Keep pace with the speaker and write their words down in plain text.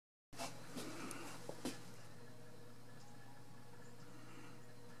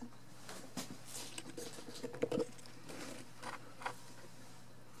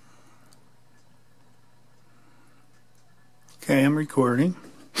Okay, I'm recording.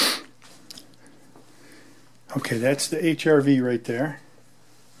 Okay, that's the HRV right there.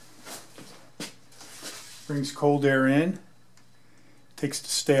 Brings cold air in, takes the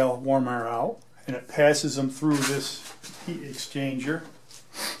stale warm air out, and it passes them through this heat exchanger.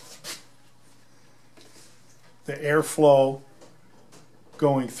 The airflow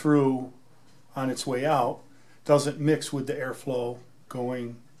going through on its way out doesn't mix with the airflow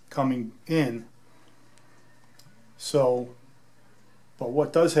coming in. But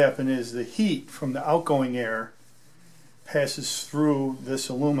what does happen is the heat from the outgoing air passes through this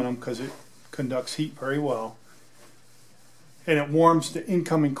aluminum because it conducts heat very well, and it warms the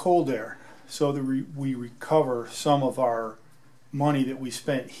incoming cold air, so that we recover some of our money that we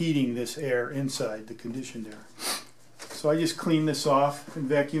spent heating this air inside, the conditioned air. So I just cleaned this off and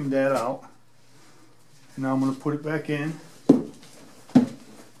vacuumed that out, and now I'm going to put it back in.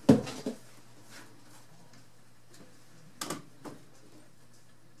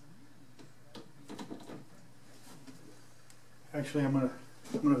 Actually, I'm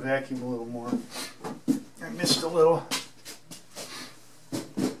gonna vacuum a little more. I missed a little.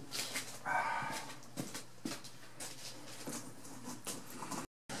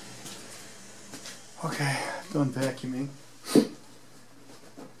 Okay, done vacuuming.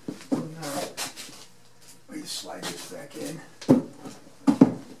 Now, let me slide this back in.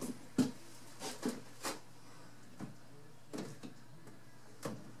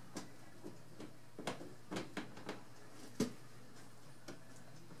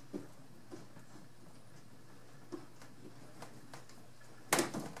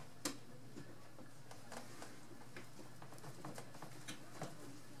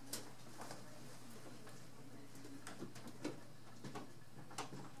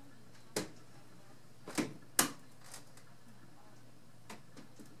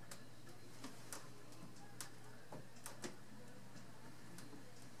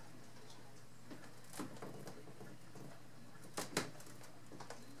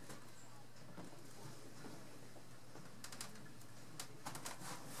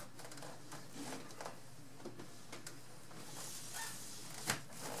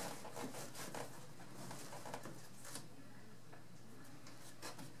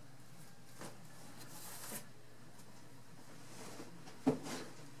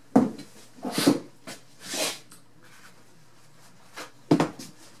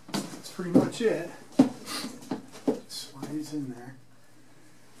 Pretty much it. Slides in there.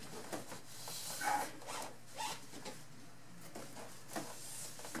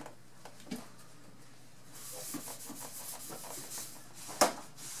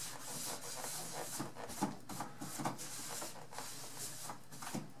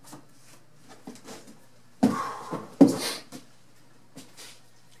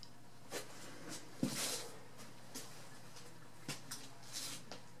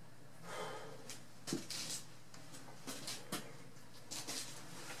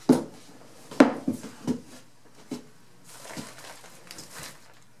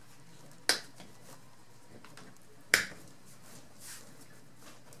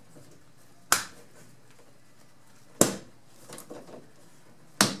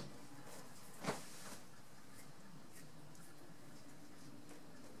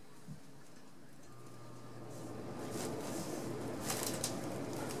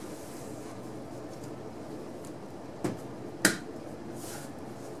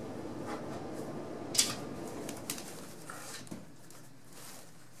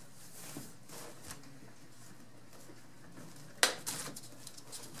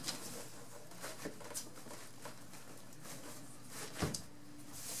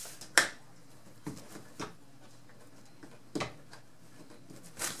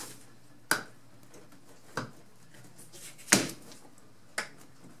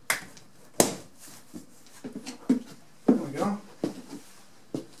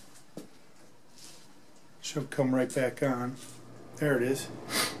 Should come right back on. There it is.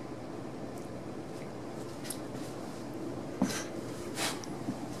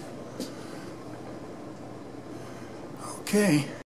 Okay.